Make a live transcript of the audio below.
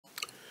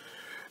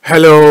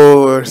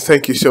Hello,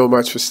 thank you so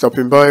much for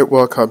stopping by.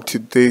 Welcome to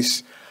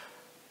this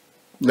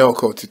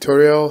Nocode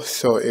tutorial.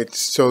 So it's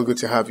so good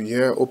to have you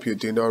here. Hope you're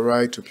doing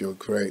alright, hope you're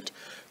great.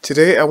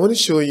 Today I want to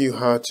show you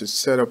how to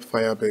set up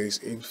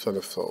Firebase in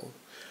FlutterFlow.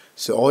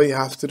 So all you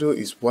have to do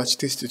is watch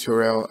this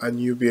tutorial and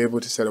you'll be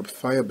able to set up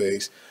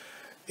Firebase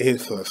in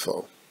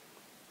FlutterFlow.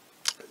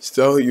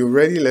 So you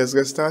ready? Let's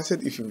get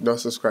started. If you've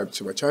not subscribed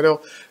to my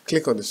channel,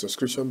 click on the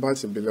subscription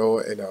button below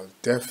and I'll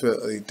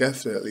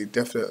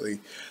definitely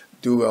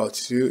do well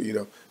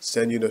to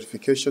send you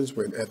notifications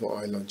whenever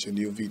I launch a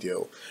new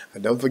video.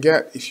 And don't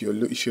forget, if you're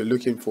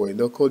looking for a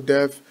no-code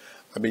dev,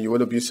 you want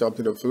to build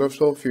something on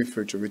FlutterFlow, feel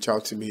free to reach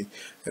out to me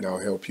and I'll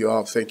help you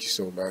out. Thank you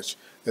so much.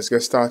 Let's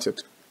get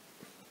started.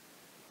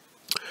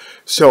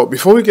 So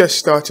before we get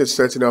started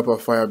setting up our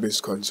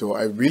Firebase console,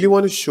 I really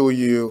want to show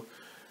you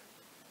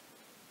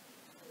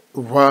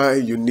why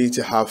you need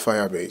to have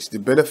Firebase, the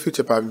benefits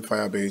of having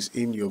Firebase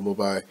in your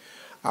mobile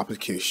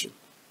application.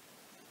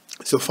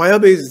 So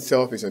Firebase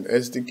itself is an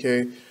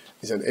SDK,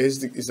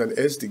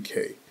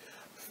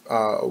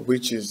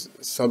 which is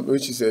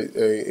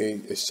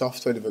a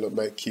software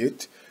development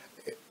kit.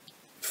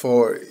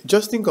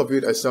 Just think of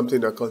it as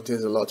something that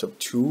contains a lot of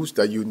tools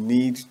that you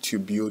need to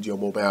build your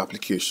mobile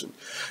application.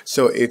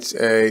 So it's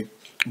a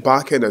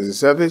backend as a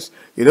service.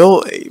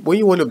 When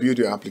you want to build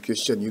your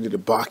application, you need a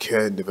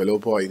backend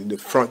developer, you need a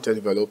front-end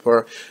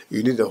developer,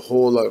 you need a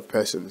whole lot of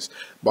persons.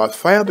 But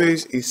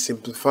Firebase is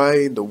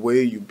simplifying the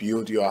way you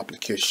build your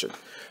application.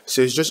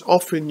 So it's just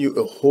offering you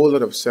a whole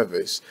lot of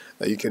service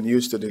that you can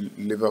use to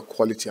deliver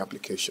quality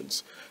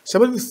applications.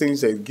 Some of the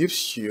things that it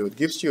gives you a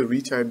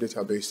real-time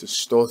database to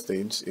store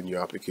things in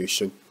your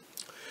application.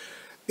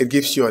 It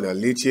gives you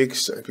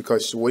analytics,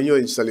 because when you're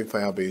installing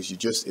Firebase, you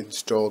just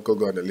install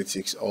Google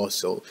Analytics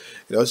also.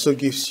 It also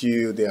gives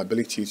you the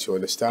ability to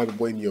understand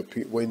when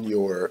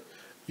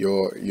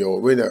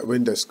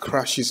there's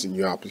crashes in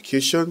your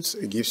applications.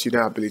 It gives you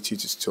the ability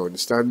to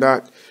understand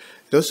that.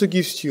 It also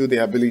gives you the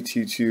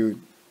ability to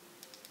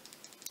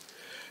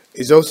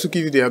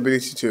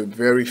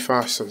very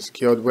fast and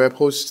secured web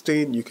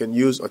hosting. You can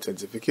use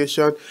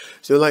authentication.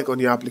 So like on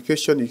your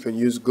application, you can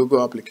use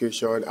Google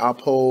application,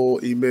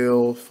 Apple,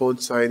 email, phone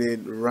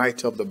sign-in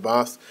right off the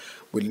bat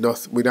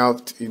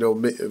without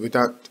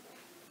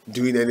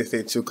doing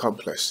anything too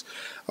complex.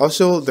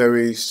 Also, there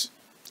is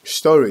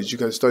storage. You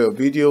can store your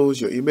videos,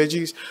 your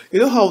images.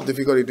 You know how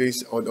difficult it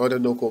is on other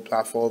no-code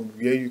platforms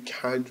where you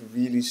can't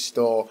really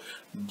store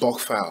bulk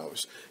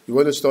files. You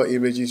want to store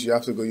images, you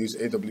have to go use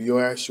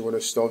AWS. You want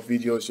to store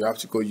videos, you have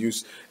to go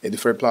use a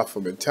different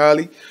platform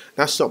entirely.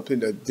 That's something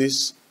that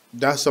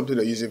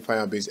using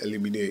Firebase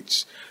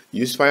eliminates.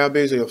 Use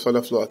Firebase on your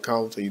FlutterFlow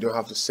account and you don't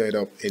have to set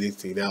up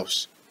anything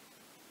else.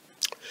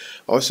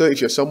 Also,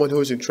 if you're someone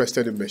who's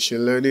interested in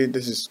machine learning,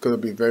 this is going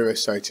to be very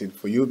exciting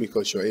for you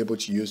because you're able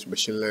to use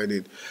machine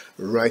learning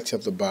right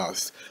off the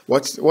bat.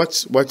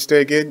 What's there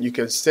again? You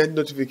can send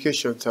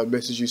notifications and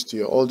messages to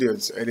your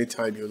audience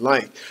anytime you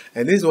like.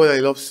 And this is what I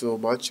love so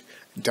much: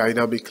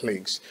 dynamic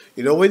links.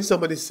 When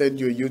somebody sends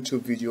you a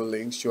YouTube video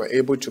links, you are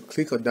able to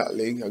click on that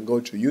link and go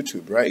to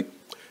YouTube, right?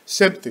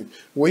 Same thing,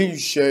 when you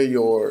share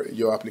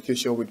your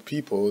application with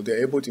people,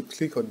 they're able to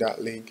click on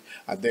that link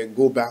and then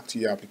go back to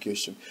your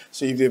application.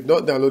 So if they've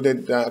not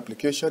downloaded that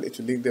application, it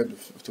will link them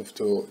to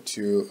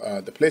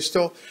the Play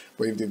Store.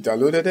 But if they've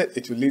downloaded it,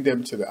 it will link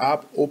them to the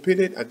app,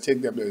 open it, and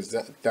take them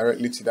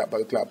directly to that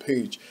particular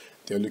page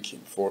they're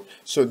looking for.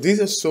 So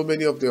these are so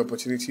many of the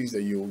opportunities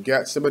that you'll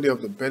get, so many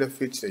of the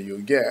benefits that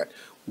you'll get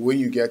when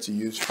you get to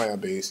use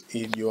Firebase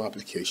in your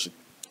application.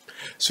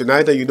 So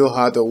now that you know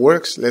how that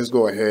works, let's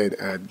go ahead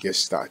and get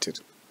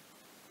started.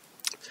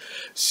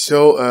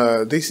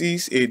 So this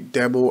is a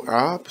demo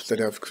app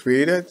that I've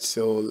created.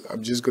 So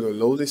I'm just going to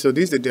load it. So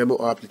this is the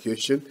demo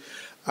application.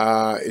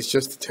 It's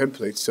just a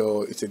template.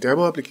 So it's a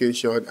demo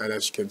application, and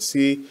as you can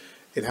see,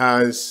 it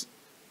has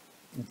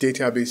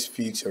database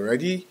feeds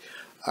already.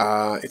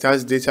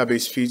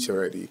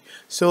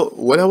 So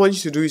what I want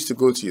you to do is to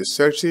go to your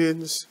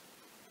settings.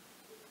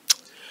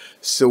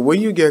 So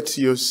when you get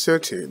to your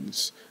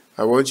settings,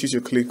 I want you to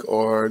click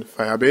on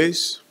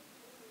Firebase.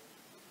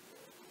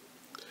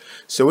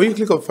 So when you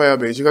click on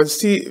Firebase, you can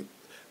see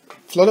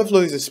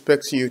FlutterFlow is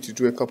expecting you to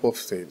do a couple of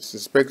things.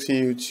 It's expecting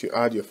you to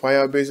add your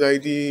Firebase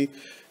ID.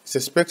 It's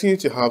expecting you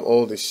to have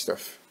all this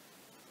stuff.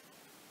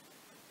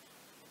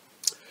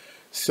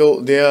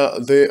 So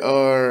there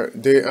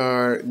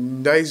are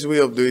nice way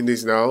of doing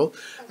this now.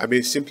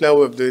 Simpler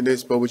way of doing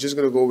this, but we're just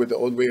gonna go with the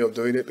old way of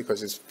doing it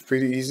because it's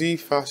pretty easy,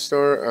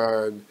 faster,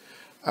 and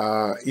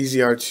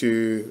easier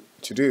to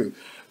do.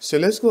 So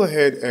let's go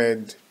ahead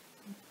and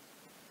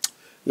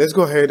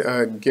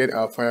get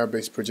our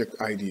Firebase project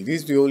ID.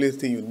 This is the only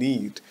thing you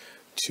need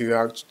to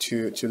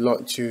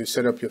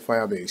set up your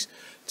Firebase,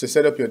 to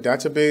set up your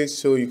database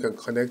so you can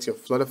connect your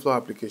FlutterFlow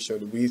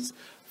application with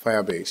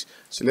Firebase.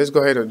 So let's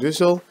go ahead and do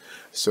so.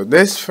 So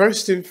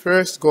first thing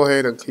first, go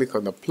ahead and click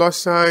on the plus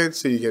sign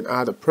so you can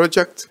add a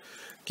project.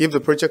 Give the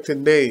project a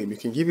name. You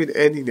can give it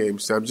any name.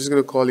 So I'm just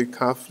going to call it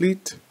Car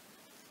Fleet.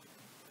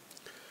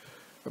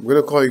 I'm going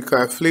to call it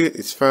carefully.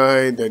 It's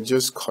fine. Then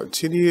just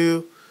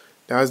continue.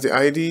 That's the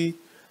ID.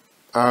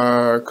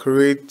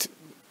 Create.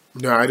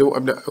 No,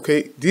 I'm not.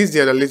 Okay, this is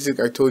the analytic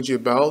I told you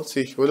about.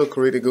 So if you want to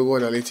create a Google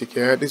Analytic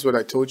here, this is what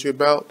I told you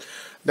about.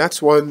 That's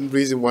one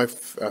reason why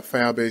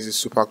Firebase is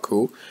super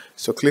cool.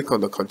 So click on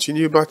the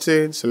continue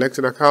button, select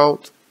an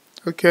account.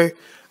 Okay,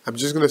 I'm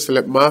just going to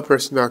select my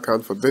personal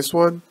account for this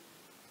one.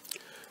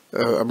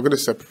 I'm going to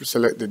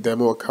select the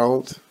demo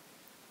account.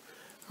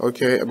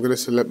 Okay, I'm going to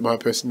select my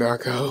personal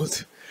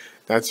account.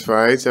 That's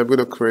fine. So I'm going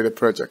to create a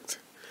project.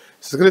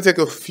 So it's going to take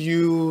a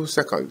few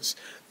seconds.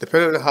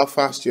 Depending on how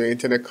fast your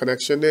internet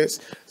connection is,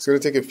 it's going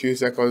to take a few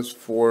seconds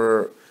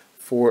for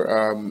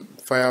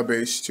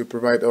Firebase to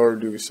provide all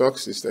the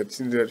resources that's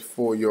needed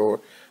for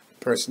your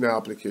personal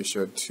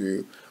application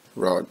to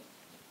run.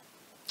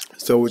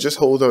 So we'll just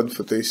hold on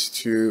for this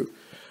to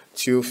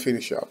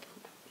finish up.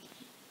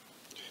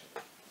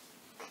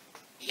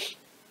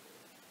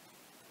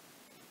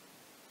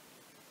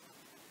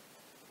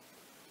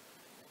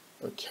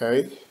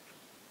 Okay.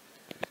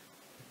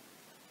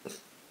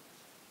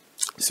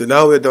 So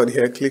now we're done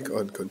here. Click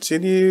on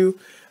continue,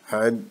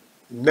 and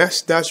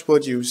next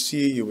dashboard you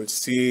would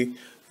see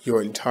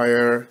your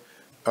entire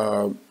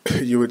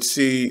you would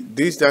see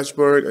this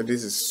dashboard, and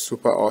this is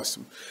super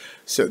awesome.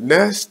 So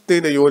next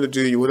thing that you want to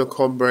do, you want to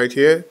come right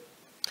here,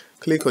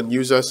 click on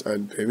users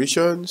and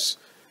permissions,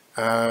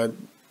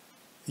 and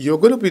you're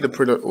going to be the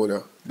product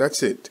owner.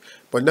 That's it.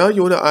 But now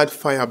you want to add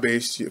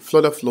Firebase,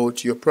 FlutterFlow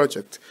to your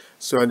project.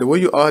 So and the way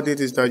you add it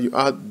is that you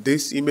add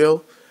this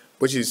email,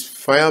 which is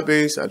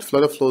firebase at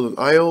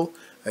flutterflow.io,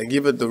 and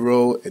give it the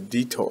role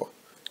editor.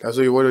 That's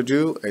what you want to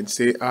do, and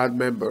say add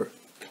member.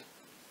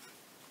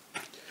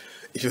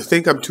 If you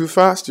think I'm too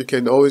fast, you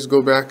can always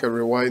go back and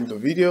rewind the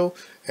video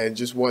and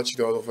just watch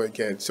it all over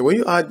again. So when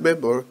you add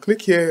member,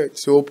 click here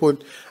to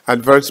open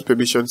advanced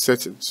permission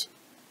settings.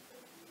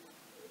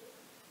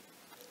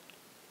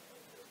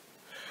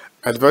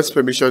 Advanced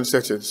permission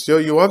settings. So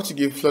you have to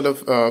give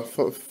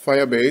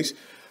Firebase,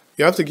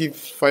 you have to give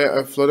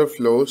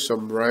FlutterFlow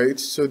some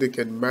rights so they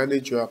can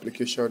manage your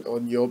application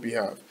on your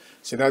behalf.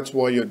 So that's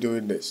why you're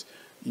doing this.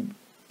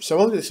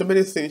 So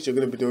many things you're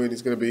going to be doing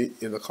is going to be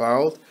in the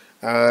cloud,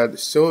 and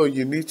so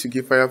you need to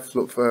give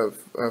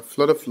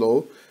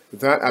FlutterFlow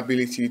that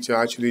ability to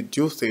actually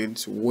do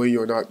things when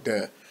you're not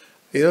there.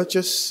 You know,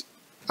 just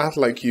act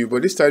like you,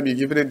 but this time you're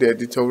giving it the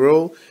editor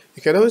role.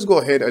 You can always go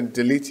ahead and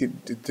remove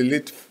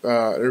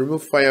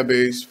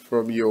Firebase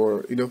from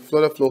your,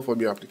 FlutterFlow from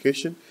your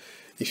application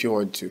if you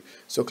want to.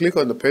 So click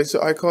on the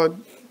pencil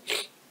icon.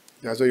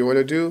 That's what you want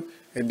to do,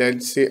 and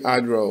then say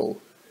add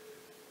role.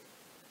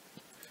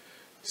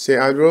 Say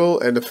add role,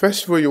 and the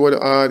first role you want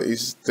to add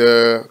is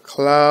the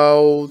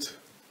cloud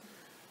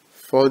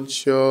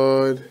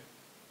function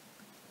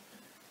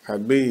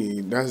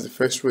admin. That's the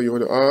first role you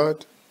want to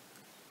add.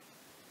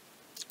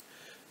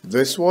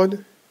 This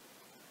one,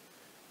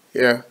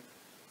 yeah.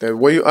 Then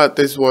when you add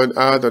this one,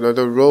 add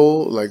another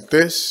role like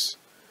this.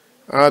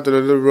 Add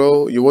another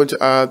role. You want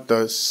to add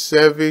the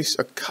service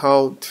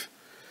account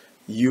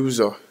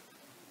user.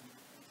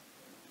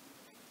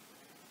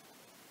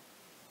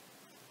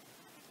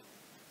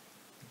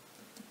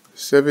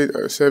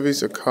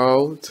 Service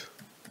account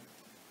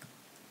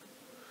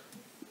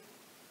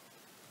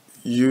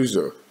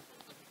user.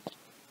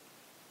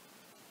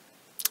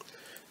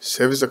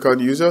 Service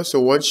account user. So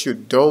once you're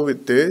done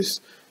with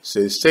this,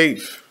 say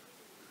save.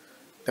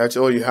 That's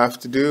all you have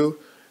to do.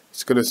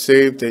 It's gonna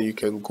save. Then you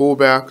can go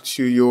back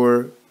to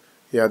your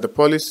the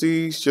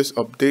policies. Just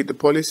update the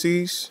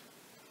policies.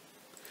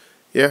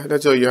 Yeah,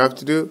 that's all you have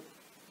to do.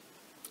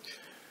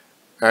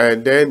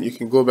 And then you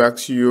can go back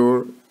to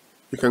your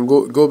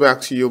go back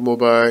to your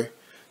mobile,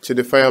 to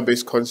the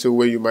Firebase console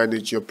where you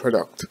manage your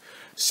product.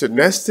 So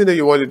next thing that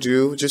you want to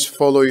do, just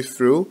follow it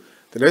through.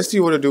 The next thing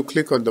you want to do,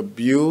 click on the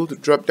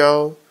build drop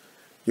down.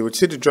 You would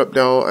see the drop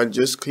down and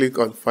just click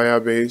on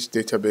Firebase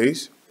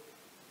database.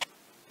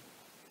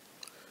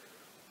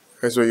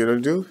 That's what you're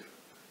going to do.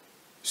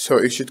 So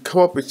it should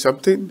come up with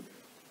something.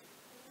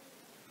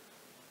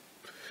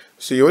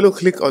 So you want to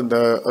click on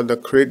the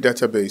create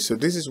database. So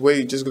this is where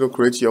you're just going to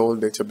create your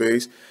own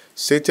database.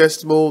 Say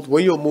test mode.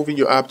 When you're moving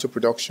your app to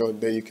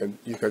production, then you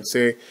can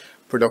say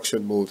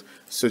production mode.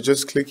 So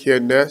just click here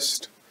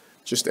next.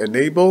 Just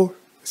enable.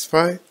 It's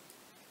fine.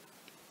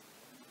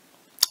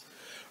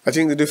 I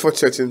think the default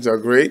settings are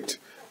great,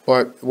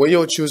 but when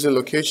you're choosing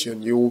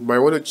location, you might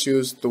want to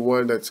choose the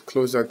one that's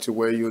closer to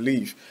where you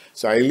live.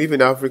 So I live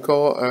in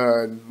Africa,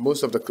 and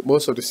most of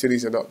the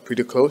cities are not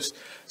pretty close,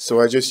 so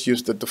I just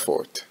use the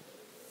default.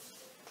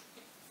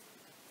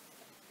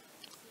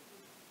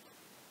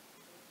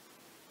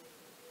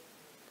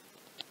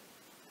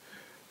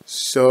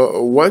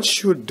 So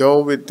once you're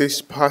done with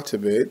this part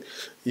of it,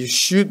 you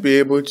should be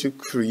able to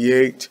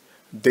create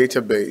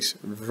database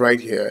right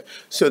here.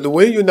 So the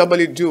way you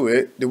normally do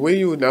it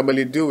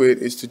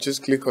is to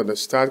just click on the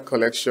start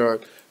collection,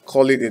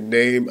 call it a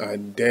name,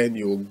 and then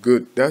you're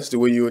good. That's the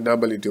way you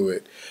normally do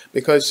it.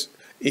 Because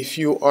if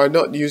you are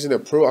not using a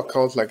pro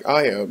account like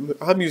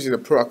I'm using a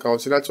pro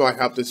account, so that's why I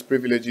have these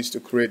privileges to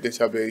create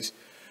database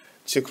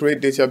to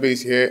create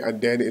database here, and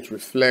then it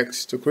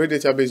reflects to create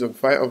database on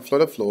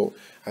FlutterFlow,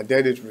 and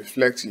then it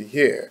reflects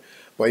here.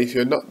 But if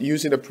you're not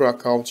using a pro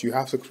account, you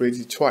have to create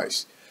it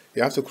twice.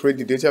 You have to create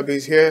the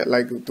database here,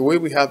 like the way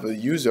we have a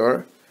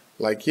user,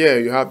 like here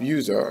you have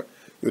user.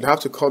 You'd have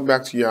to come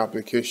back to your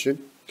application.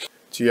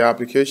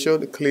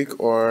 Click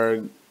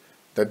on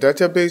the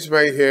database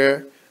right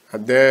here,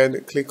 and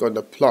then click on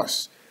the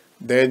plus.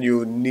 Then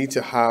you need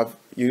to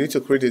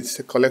create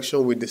a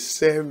collection with the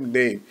same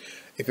name.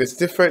 If it's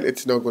different,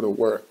 it's not going to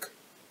work.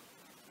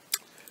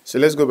 So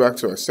let's go back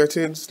to our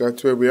settings.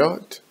 That's where we are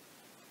at.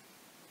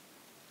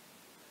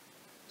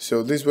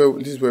 So this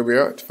is where we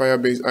are at,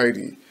 Firebase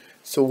ID.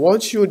 So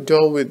once you're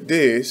done with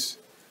this,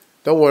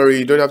 don't worry,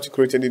 you don't have to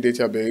create any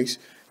database.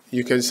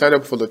 You can sign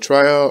up for the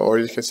trial, or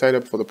you can sign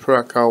up for the pro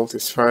account.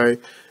 It's fine.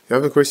 You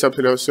have to create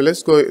something else. So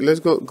let's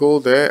go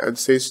there and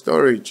say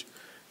storage.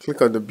 Click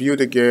on the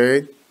build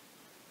again.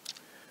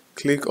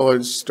 Click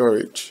on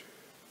storage.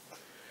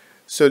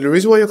 So the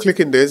reason why you're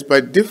clicking this,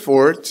 by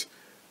default,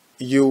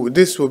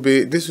 this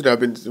would have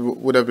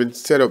been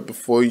set up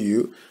before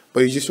you,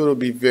 but you just want to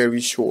be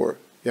very sure.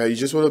 Yeah, you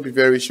just want to be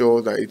very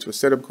sure that it was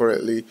set up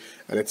correctly,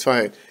 and it's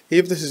fine.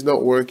 If this is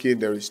not working,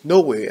 there is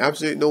no way,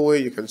 absolutely no way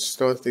you can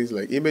store things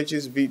like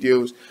images,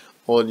 videos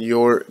on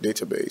your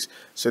database.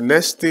 So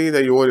next thing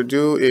that you want to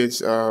do is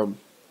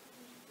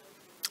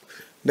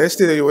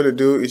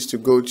to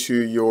go to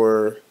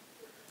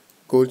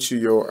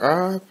your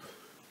app.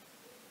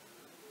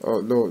 Oh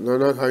no,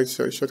 not hide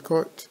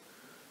shortcut.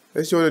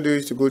 Next you want to do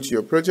is to go to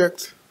your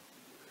project.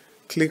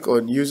 Click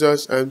on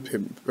users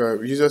and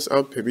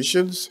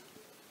permissions.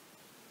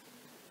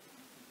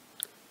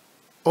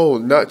 Oh,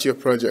 not your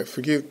project,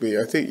 forgive me.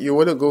 I think you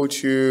want to go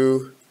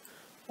to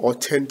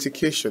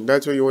authentication.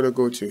 That's where you want to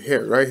go to,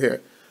 here, right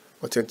here.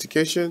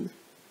 Authentication.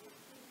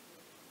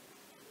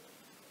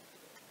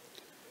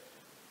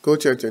 Go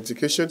to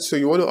authentication. So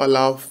you want to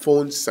allow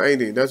phone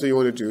signing. That's what you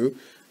want to do.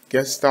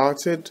 Get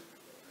started.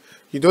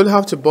 You don't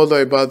have to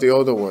bother about the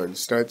other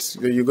ones.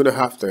 You're going to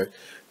have to.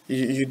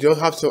 You don't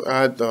have to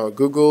add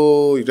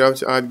Google. You don't have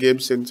to add Game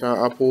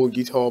Center, Apple,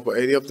 GitHub, or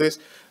any of this.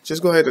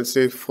 Just go ahead and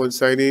say phone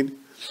signing.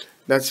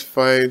 That's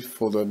fine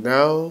for the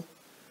now.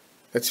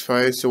 That's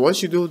fine. So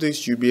once you do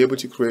this, you'll be able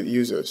to create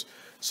users.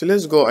 So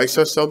let's go. I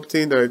saw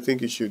something that I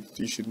think you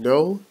should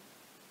know.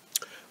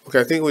 Okay,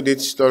 I think we did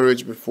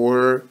storage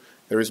before.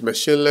 There is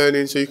machine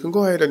learning. So you can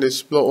go ahead and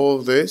explore all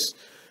this.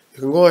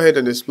 You can go ahead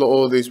and explore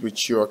all this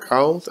with your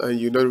account, and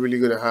you're not really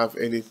going to have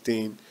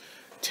anything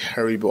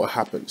terrible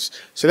happens.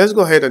 So let's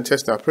go ahead and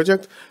test our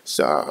project.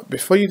 So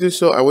before you do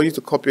so, I want you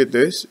to copy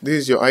this. This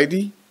is your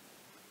ID.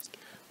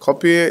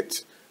 Copy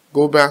it.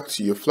 Go back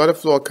to your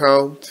FlutterFlow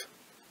account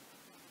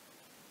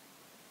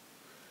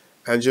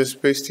and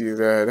just paste it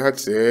there.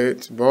 That's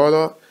it.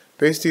 Voila.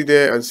 Paste it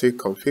there and say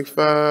config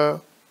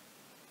file.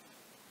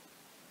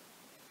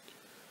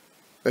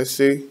 Let's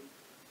see.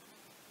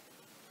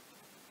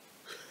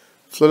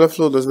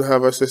 FlutterFlow doesn't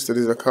have access to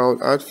this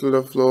account. Add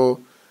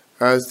FlutterFlow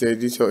as the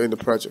editor in the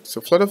project.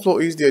 So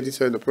FlutterFlow is the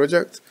editor in the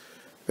project.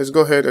 Let's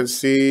go ahead and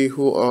see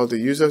who are the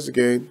users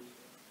again.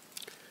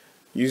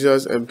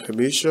 Users and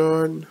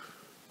permission.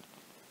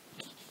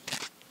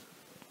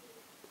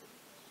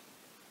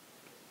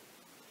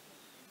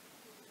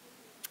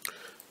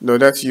 No,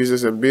 that's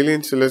users and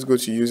billing. So let's go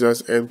to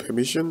users and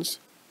permissions.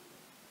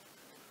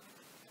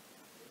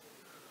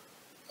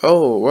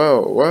 Oh,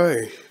 wow.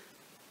 Why?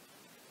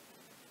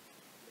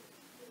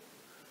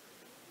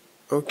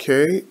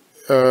 Okay.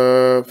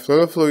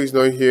 FlutterFlow is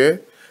not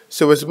here.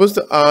 So we're supposed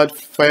to add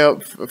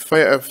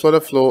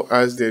FlutterFlow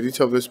as the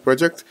editor of this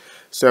project.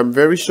 So I'm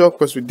very shocked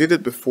because we did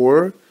it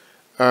before.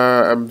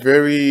 I'm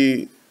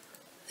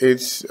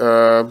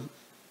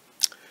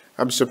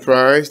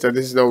surprised that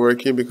this is not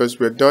working because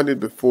we've done it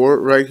before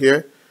right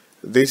here.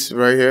 This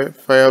right here,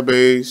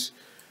 Firebase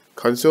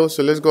console.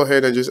 So let's go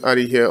ahead and just add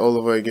it here all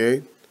over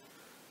again.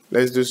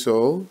 Let's do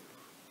so.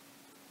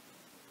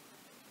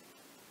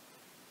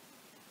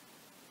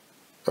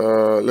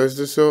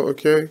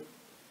 Okay.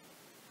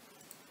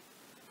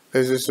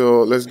 Let's do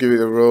so. Let's give it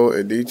a row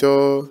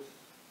editor.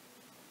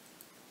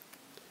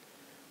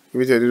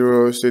 Give it a editor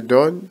row, say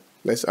done.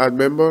 Let's add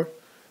member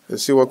and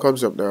see what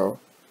comes up now.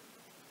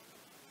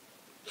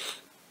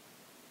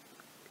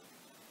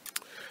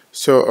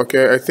 So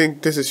okay, I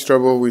think this is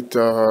trouble with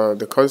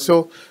the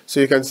console. So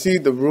you can see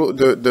the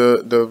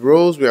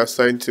rows we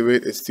assigned to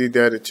it is still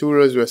there. The 2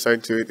 rows we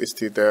assigned to it is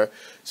still there.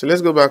 So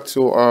let's go back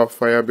to our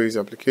Firebase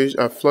application,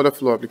 our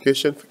FlutterFlow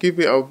application. Forgive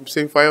me, I'm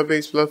saying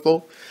Firebase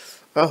FlutterFlow.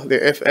 Oh, the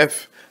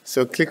FF.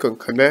 So click on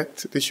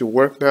connect. This should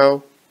work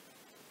now.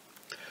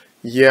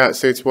 Yeah,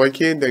 so it's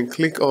working. Then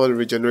click on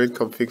regenerate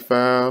config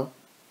file.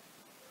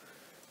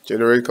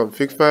 Generate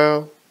config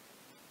file.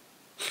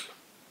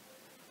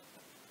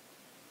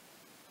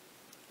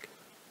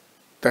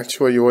 That's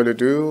what you want to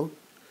do.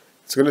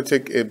 It's going to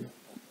take a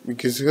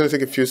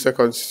few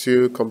seconds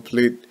to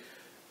complete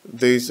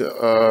this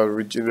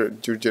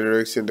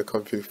regenerating the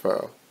config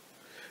file.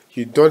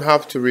 You don't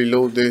have to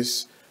reload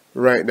this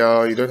right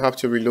now. You don't have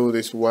to reload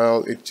this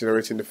while it's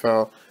generating the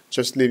file.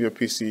 Just leave your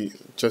PC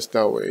just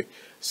that way.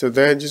 So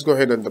then just go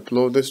ahead and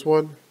upload this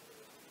one.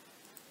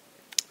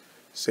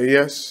 Say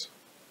yes.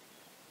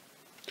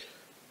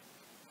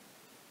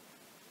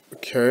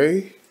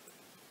 Okay.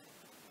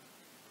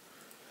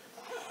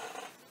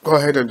 Go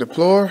ahead and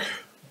deploy.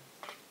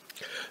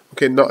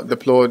 Okay, not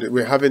deployed.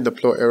 We're having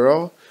deploy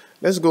error.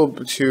 Let's go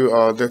to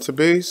our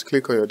database.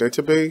 Click on your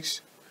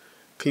database.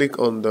 Click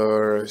on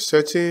the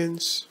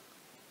settings.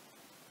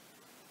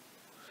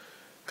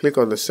 Click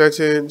on the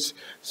settings.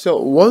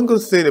 So one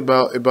good thing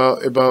about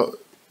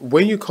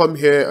when you come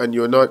here and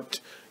you've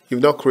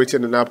not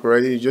created an app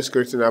already, you just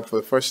created an app for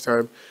the first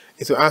time,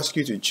 it will ask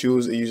you to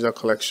choose a user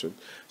collection.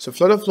 So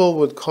FlutterFlow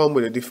would come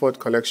with a default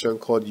collection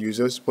called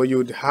users, but you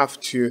would have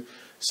to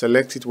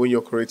select it when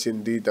you're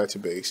creating the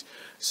database.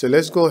 So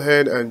let's go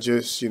ahead and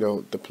just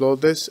deploy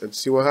this and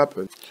see what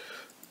happens.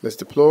 Let's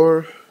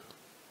deploy.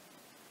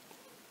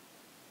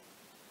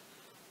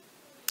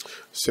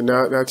 So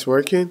now that's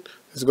working.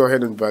 Let's go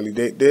ahead and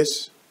validate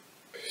this.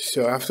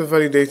 So after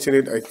validating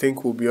it, I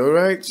think we'll be all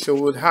right. So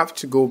we'll have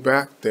to go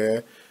back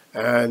there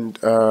and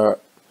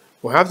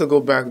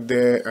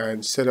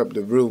set up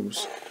the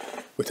rules.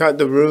 Without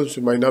the rules,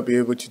 we might not be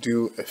able to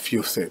do a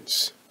few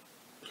things.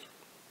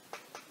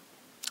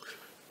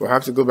 We'll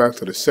have to go back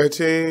to the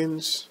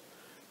settings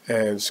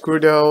and scroll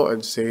down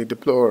and say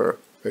deploy.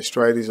 Let's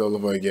try this all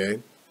over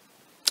again.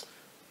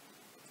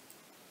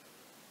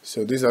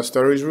 So these are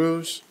storage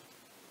rules.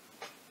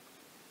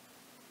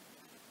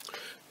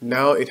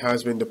 Now it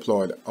has been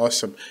deployed.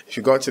 Awesome. If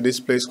you got to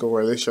this place,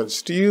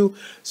 congratulations to you.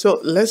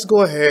 So let's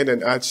go ahead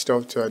and add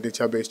stuff to our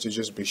database to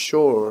just be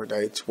sure that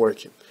it's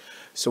working.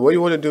 So what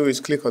you want to do is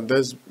click on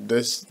this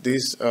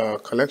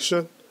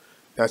collection.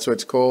 That's what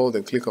it's called.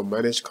 Then click on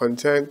manage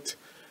content.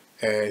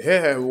 And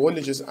here we want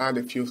to just add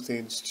a few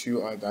things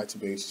to our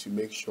database to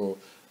make sure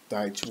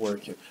that it's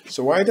working.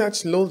 So while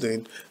that's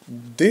loading,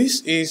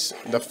 this is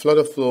the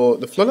FlutterFlow.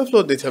 The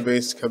FlutterFlow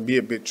database can be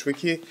a bit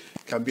tricky,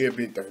 can be a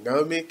bit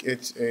dynamic.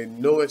 It's a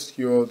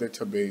NoSQL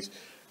database,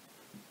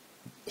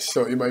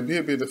 so it might be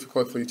a bit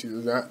difficult for you to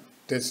do that.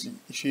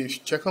 If you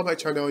check out my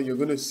channel, you're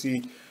going to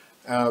see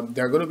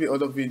there are going to be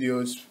other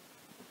videos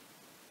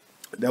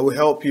that will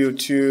help you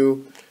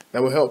to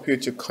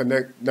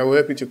connect, that will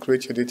help you to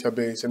create your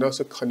database and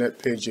also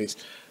connect pages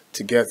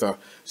together.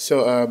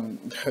 So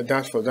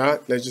that's for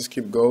that. Let's just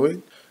keep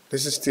going.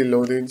 This is still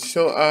loading.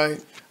 So I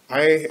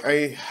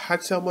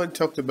had someone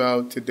talked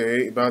about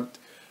today about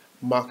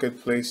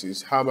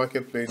marketplaces, how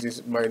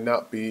marketplaces might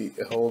not be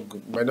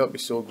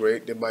so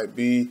great. They might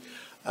be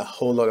a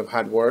whole lot of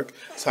hard work.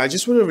 So I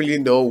just want to really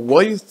know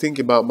what you think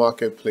about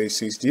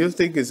marketplaces. Do you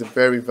think it's a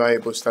very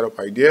viable startup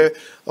idea,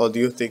 or do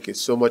you think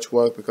it's so much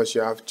work because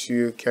you have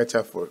to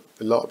cater for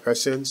a lot of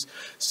persons?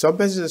 Some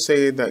persons are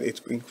saying that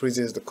it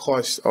increases the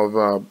cost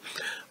of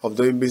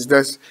doing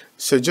business.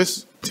 So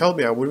just tell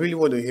me. I would really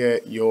want to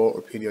hear your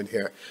opinion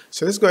here.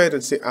 So let's go ahead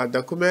and say add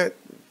document.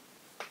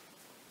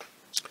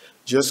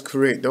 Just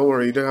create. Don't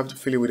worry, you don't have to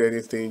fill it with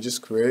anything.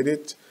 Just create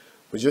it.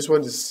 We just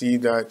want to see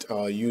that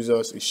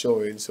users is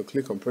showing. So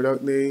click on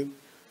product name,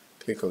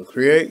 click on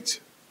create.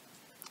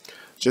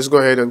 Just go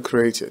ahead and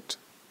create it.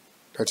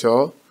 That's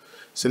all.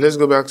 So let's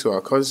go back to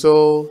our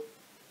console.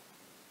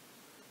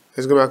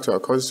 Let's go back to our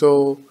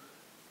console.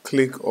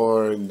 Click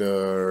on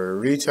the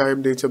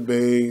real-time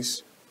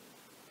database.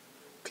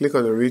 Click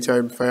on the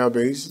real-time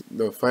firebase,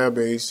 the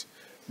firebase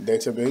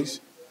database.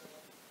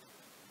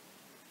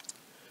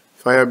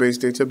 Firebase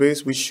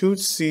database. We should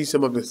see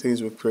some of the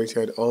things we've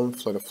created on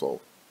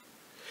FlutterFlow.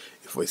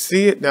 If we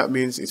see it, that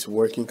means it's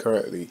working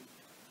correctly.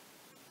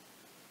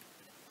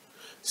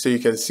 So you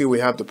can see we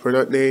have the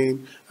product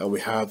name and we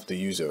have the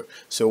user.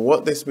 So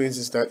what this means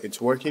is that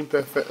it's working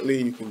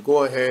perfectly. You can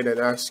go ahead and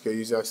ask your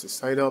users to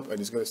sign up, and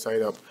it's going to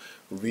sign up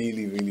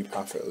really, really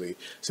perfectly.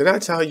 So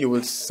that's how you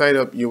would sign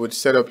up. You would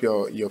set up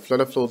your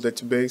FlutterFlow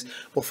database.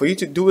 But for you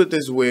to do it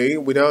this way,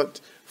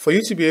 for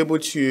you to be able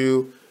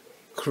to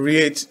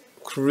create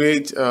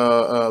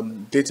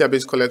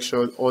database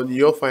collection on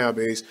your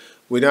Firebase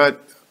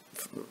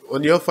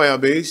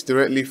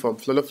directly from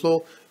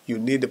FlutterFlow, you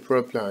need the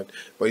Pro plan.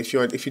 But if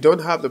you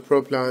don't have the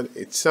Pro plan,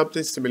 it's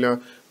something similar,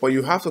 but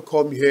you have to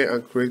come here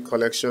and create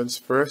collections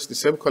first, the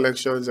same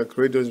collections, and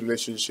create those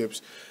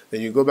relationships. Then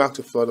you go back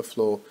to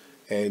FlutterFlow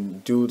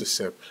and do the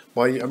same.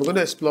 But I'm going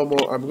to explore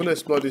more. I'm going to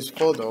explore this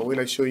further when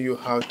I show you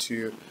how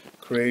to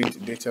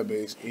create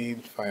database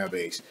in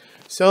Firebase.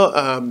 So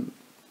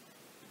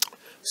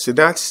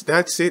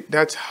that's it.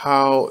 That's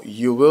how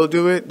you will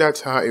do it.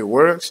 That's how it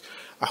works.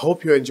 I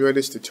hope you enjoyed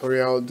this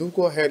tutorial. Do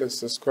go ahead and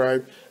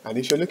subscribe. And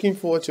if you're looking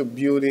forward to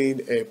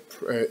building a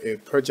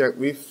project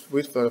with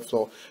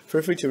FlutterFlow,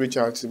 feel free to reach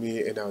out to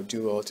me and I'll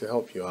do all to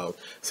help you out.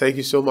 Thank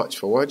you so much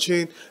for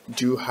watching.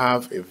 Do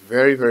have a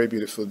very, very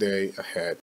beautiful day ahead.